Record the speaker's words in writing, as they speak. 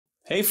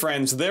Hey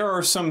friends, there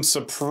are some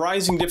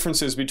surprising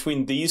differences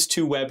between these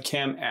two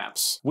webcam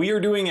apps. We are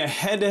doing a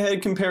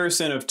head-to-head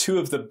comparison of two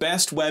of the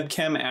best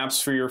webcam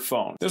apps for your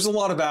phone. There's a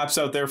lot of apps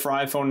out there for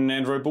iPhone and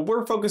Android, but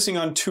we're focusing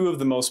on two of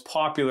the most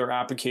popular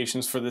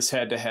applications for this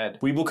head-to-head.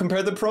 We will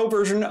compare the pro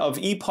version of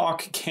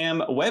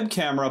EpocCam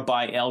Webcamera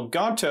by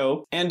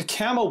Elgato and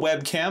Camo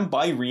Webcam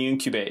by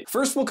Reincubate.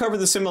 First, we'll cover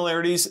the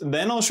similarities,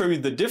 then I'll show you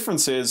the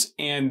differences,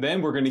 and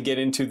then we're going to get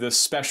into the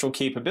special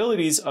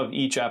capabilities of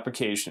each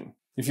application.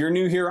 If you're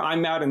new here,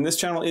 I'm Matt, and this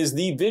channel is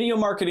the video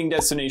marketing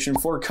destination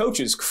for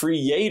coaches,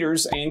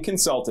 creators, and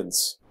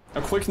consultants.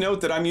 A quick note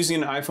that I'm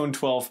using an iPhone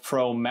 12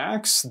 Pro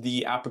Max.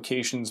 The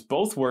applications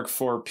both work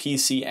for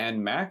PC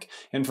and Mac,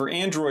 and for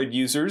Android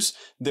users,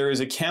 there is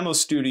a Camo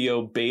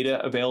Studio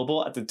beta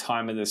available at the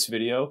time of this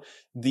video.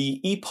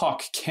 The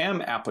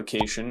EpocCam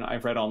application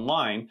I've read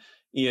online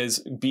is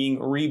being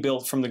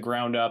rebuilt from the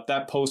ground up.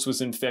 That post was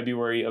in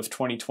February of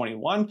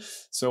 2021,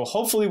 so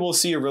hopefully we'll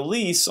see a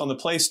release on the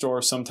Play Store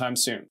sometime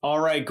soon. All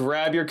right,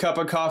 grab your cup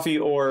of coffee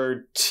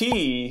or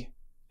tea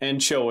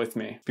and chill with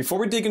me. Before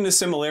we dig into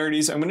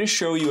similarities, I'm going to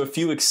show you a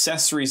few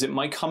accessories that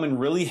might come in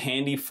really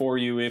handy for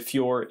you if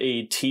you're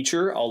a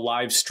teacher, a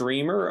live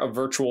streamer, a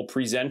virtual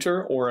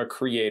presenter, or a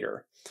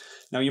creator.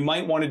 Now you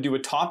might want to do a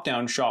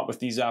top-down shot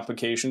with these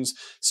applications.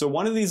 So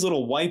one of these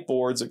little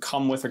whiteboards that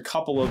come with a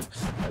couple of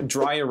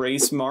dry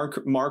erase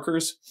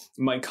markers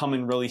might come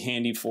in really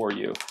handy for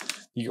you.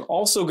 You're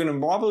also going to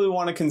probably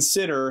want to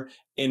consider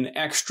an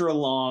extra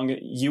long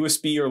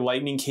USB or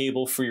lightning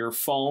cable for your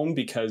phone,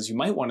 because you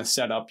might want to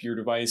set up your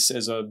device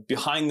as a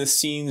behind the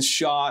scenes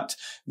shot.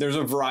 There's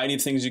a variety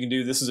of things you can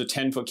do. This is a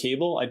 10-foot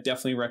cable. I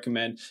definitely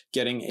recommend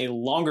getting a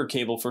longer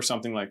cable for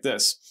something like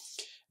this.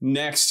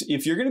 Next,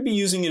 if you're going to be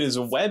using it as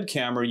a web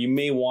camera, you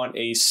may want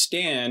a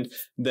stand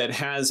that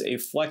has a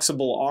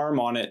flexible arm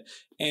on it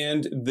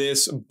and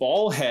this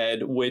ball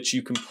head, which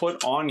you can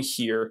put on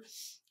here,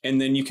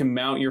 and then you can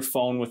mount your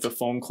phone with a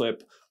phone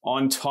clip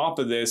on top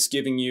of this,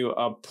 giving you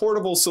a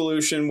portable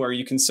solution where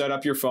you can set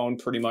up your phone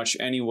pretty much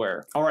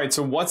anywhere. All right,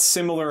 so what's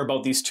similar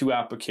about these two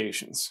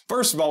applications?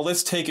 First of all,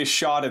 let's take a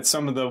shot at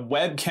some of the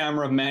web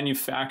camera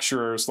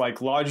manufacturers like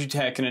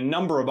Logitech and a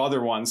number of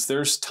other ones.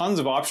 There's tons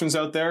of options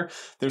out there.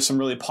 There's some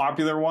really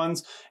popular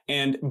ones,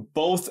 and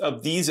both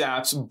of these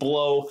apps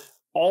blow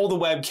all the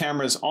web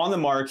cameras on the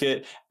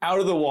market out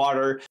of the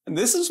water.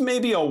 This is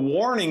maybe a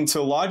warning to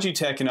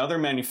Logitech and other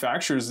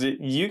manufacturers that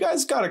you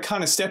guys got to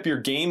kind of step your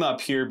game up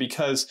here,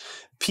 because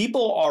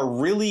people are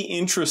really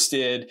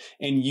interested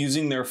in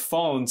using their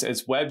phones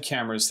as web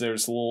cameras.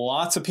 There's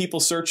lots of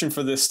people searching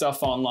for this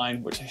stuff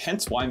online, which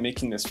hence why I'm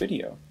making this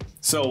video.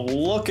 So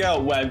look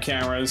out, web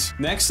cameras.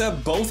 Next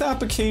up, both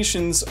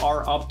applications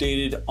are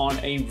updated on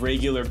a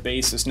regular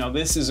basis. Now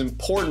this is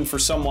important for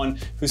someone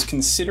who's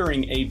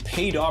considering a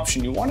paid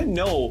option. You want to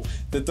know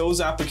that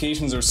those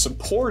applications are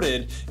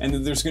supported and that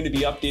there's going to be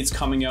updates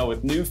coming out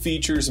with new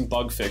features and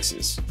bug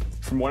fixes.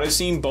 From what I've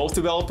seen, both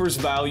developers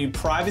value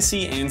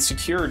privacy and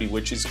security,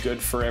 which is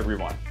good for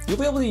everyone. You'll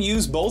be able to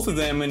use both of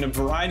them in a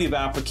variety of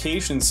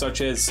applications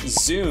such as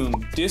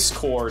Zoom,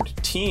 Discord,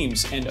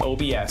 Teams, and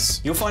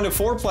OBS. You'll find a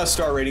 4+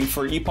 star rating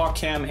for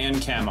EpocCam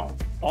and Camo.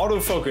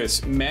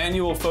 Autofocus,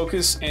 manual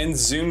focus, and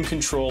zoom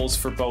controls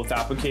for both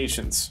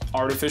applications.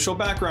 Artificial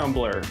background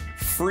blur.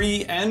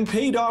 Free and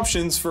paid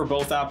options for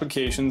both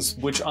applications,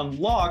 which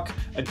unlock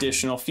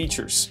additional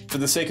features. For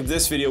the sake of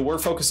this video, we're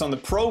focused on the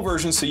pro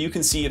version so you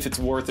can see if it's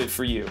worth it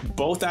for you.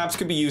 Both apps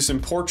can be used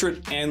in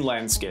portrait and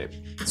landscape.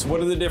 So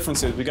what are the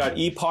differences? We got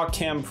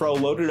EpocCam Pro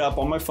loaded up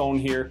on my phone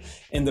here,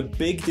 and the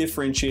big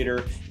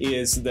differentiator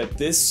is that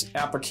this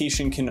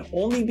application can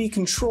only be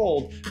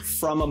controlled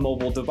from a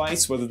mobile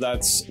device, whether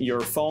that's your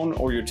phone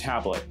or your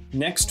tablet.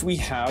 Next, we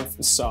have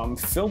some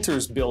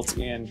filters built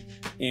in,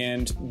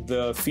 and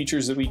the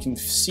features that we can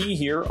see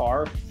here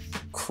are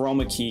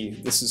chroma key.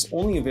 This is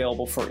only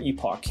available for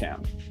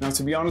EpocCam. Now,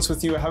 to be honest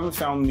with you, I haven't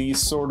found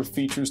these sort of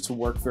features to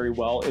work very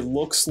well. It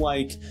looks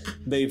like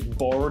they've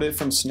borrowed it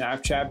from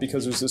Snapchat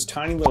because there's this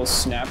tiny little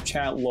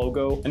Snapchat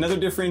logo. Another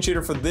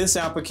differentiator for this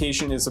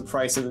application is the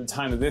price. At the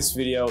time of this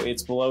video,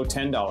 it's below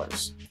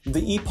 $10.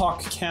 The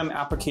EpocCam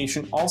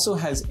application also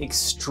has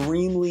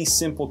extremely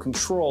simple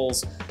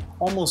controls,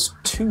 almost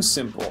too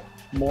simple.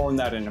 More on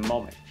that in a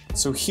moment.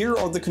 So here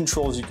are the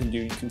controls you can do.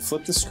 You can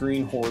flip the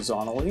screen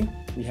horizontally.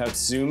 We have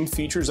zoom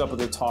features up at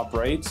the top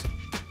right.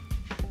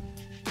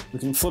 We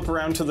can flip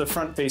around to the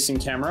front-facing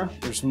camera.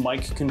 There's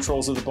mic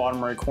controls at the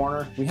bottom right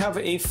corner. We have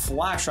a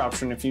flash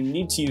option if you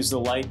need to use the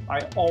light.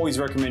 I always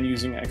recommend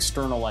using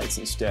external lights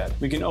instead.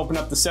 We can open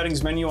up the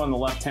settings menu on the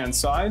left-hand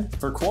side.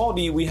 For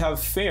quality, we have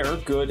fair,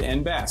 good,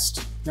 and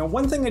best. Now,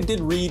 one thing I did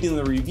read in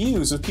the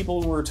reviews is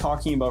people were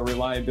talking about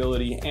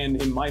reliability,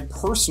 and in my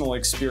personal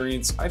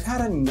experience, I've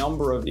had a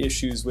number of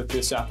issues with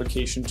this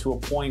application to a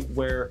point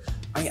where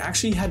I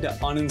actually had to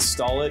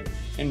uninstall it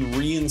and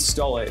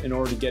reinstall it in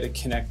order to get it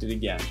connected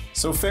again.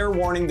 So fair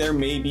warning, there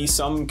may be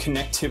some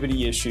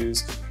connectivity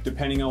issues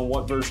depending on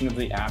what version of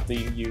the app that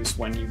you use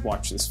when you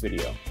watch this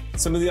video.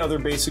 Some of the other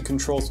basic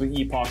controls with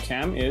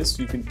EpocCam is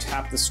you can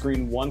tap the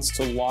screen once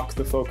to lock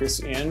the focus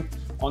in.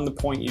 on the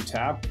point you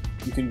tap,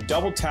 you can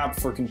double tap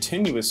for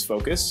continuous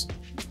focus,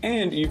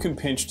 and you can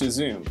pinch to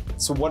zoom.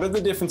 So what are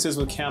the differences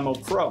with Camo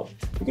Pro?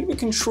 You're going to be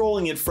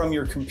controlling it from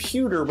your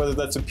computer, whether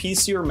that's a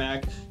PC or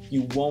Mac.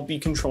 You won't be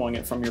controlling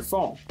it from your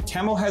phone.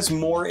 Camo has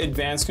more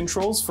advanced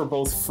controls for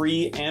both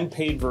free and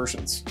paid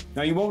versions.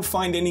 Now you won't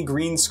find any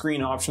green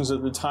screen options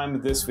at the time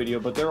of this video,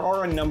 but there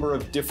are a number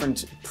of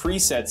different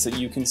presets that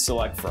you can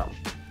select from.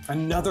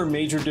 Another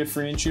major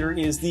differentiator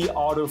is the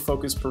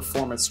autofocus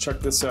performance.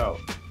 Check this out.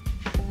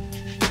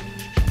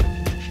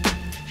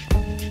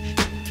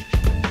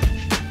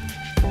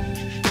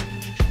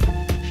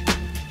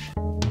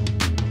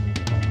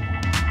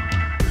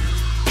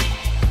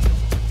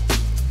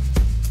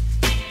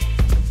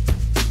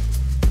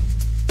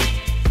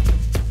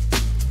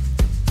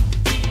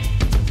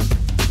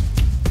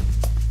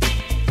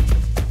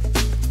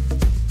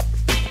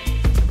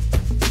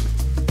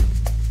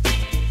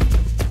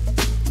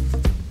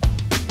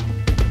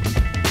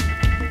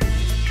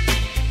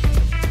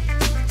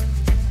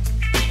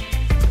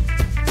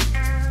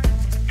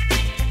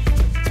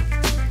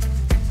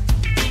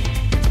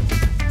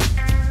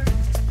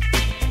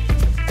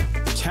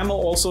 Camo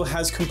also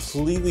has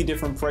completely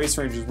different price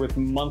ranges with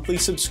monthly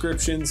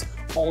subscriptions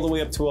all the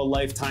way up to a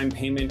lifetime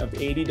payment of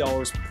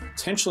 $80,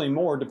 potentially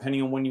more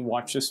depending on when you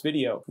watch this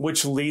video.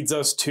 Which leads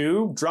us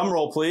to,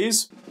 drumroll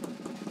please,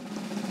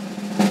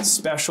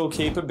 special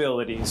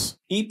capabilities.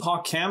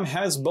 EpocCam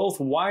has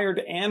both wired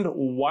and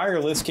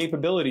wireless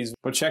capabilities,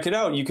 but check it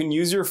out. You can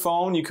use your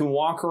phone, you can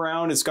walk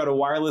around, it's got a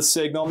wireless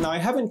signal. Now I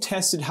haven't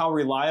tested how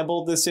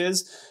reliable this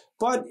is,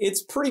 but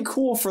it's pretty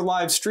cool for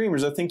live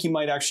streamers. I think you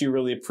might actually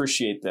really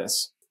appreciate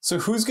this. So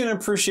who's going to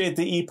appreciate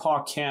the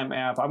EpocCam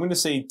app? I'm going to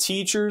say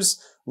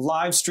teachers,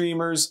 live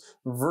streamers,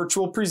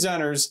 virtual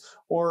presenters,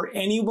 or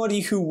anybody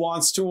who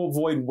wants to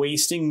avoid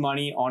wasting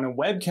money on a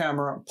web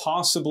camera.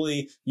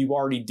 Possibly you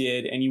already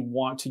did and you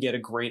want to get a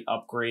great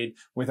upgrade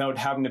without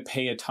having to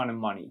pay a ton of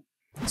money.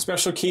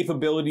 Special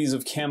capabilities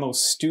of Camo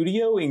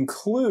Studio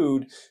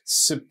include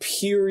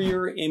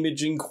superior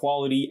imaging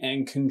quality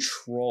and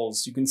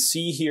controls. You can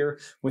see here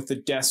with the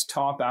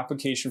desktop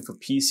application for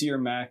PC or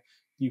Mac,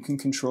 you can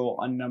control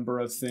a number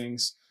of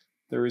things.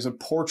 There is a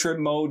portrait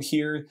mode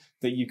here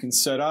that you can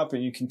set up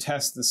and you can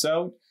test this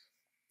out.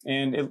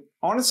 And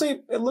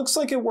honestly, it looks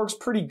like it works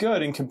pretty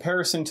good in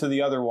comparison to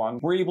the other one.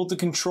 We're able to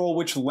control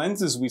which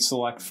lenses we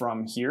select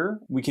from here.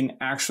 We can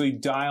actually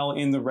dial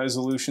in the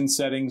resolution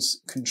settings,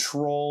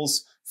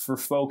 controls for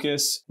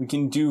focus. We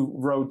can do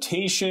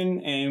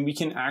rotation and we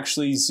can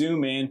actually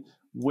zoom in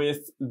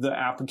with the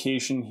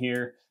application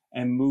here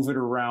and move it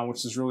around,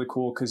 which is really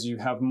cool because you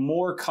have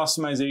more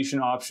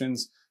customization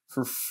options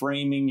for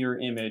framing your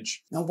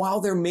image. Now, while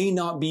there may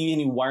not be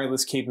any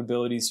wireless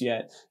capabilities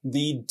yet,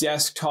 the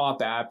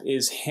desktop app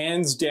is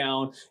hands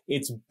down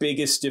its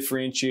biggest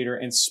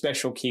differentiator and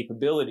special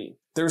capability.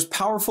 There's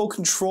powerful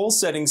control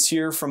settings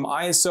here from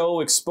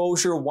ISO,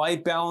 exposure,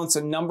 white balance,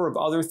 a number of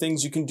other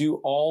things. You can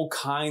do all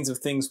kinds of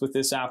things with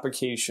this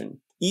application.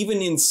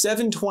 Even in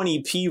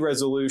 720p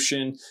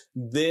resolution,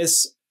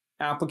 this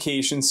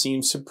application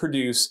seems to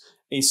produce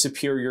a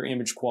superior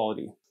image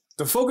quality.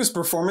 The focus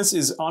performance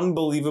is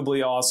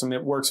unbelievably awesome.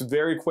 It works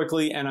very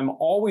quickly and I'm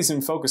always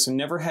in focus and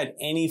never had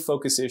any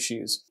focus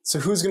issues. So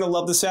who's gonna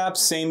love this app?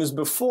 Same as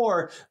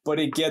before, but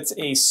it gets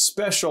a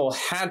special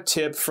hat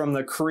tip from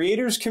the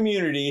creators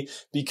community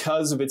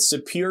because of its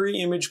superior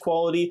image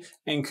quality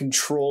and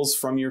controls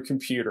from your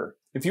computer.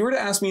 If you were to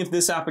ask me if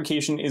this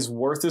application is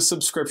worth a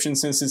subscription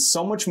since it's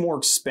so much more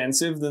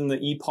expensive than the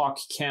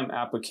EpocCam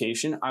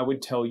application, I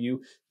would tell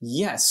you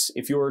yes.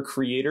 If you're a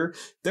creator,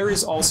 there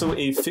is also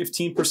a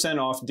 15%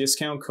 off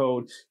discount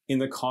code in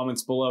the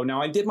comments below.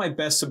 Now, I did my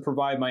best to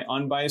provide my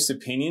unbiased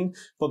opinion,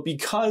 but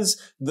because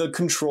the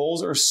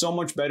controls are so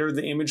much better,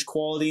 the image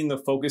quality and the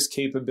focus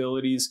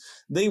capabilities,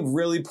 they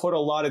really put a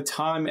lot of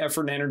time,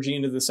 effort, and energy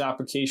into this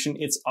application.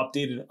 It's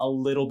updated a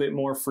little bit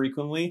more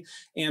frequently.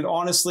 And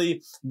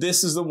honestly,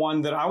 this is the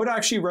one that I would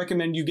actually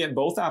recommend you get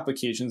both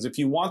applications. If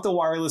you want the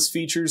wireless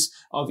features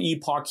of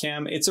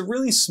EpocCam, it's a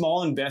really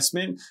small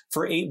investment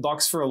for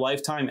 $8 for a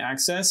lifetime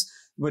access.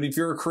 But if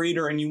you're a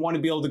creator and you want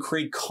to be able to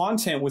create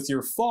content with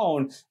your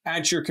phone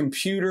at your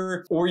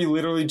computer, or you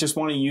literally just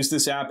want to use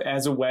this app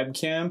as a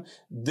webcam,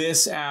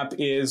 this app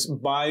is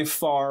by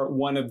far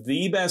one of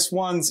the best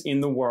ones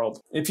in the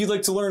world. If you'd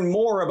like to learn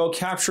more about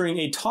capturing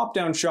a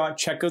top-down shot,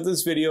 check out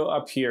this video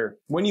up here.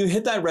 When you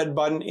hit that red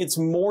button, it's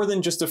more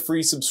than just a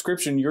free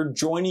subscription. You're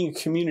joining a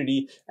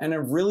community, and I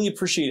really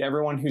appreciate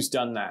everyone who's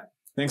done that.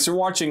 Thanks for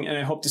watching, and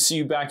I hope to see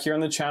you back here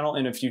on the channel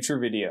in a future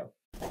video.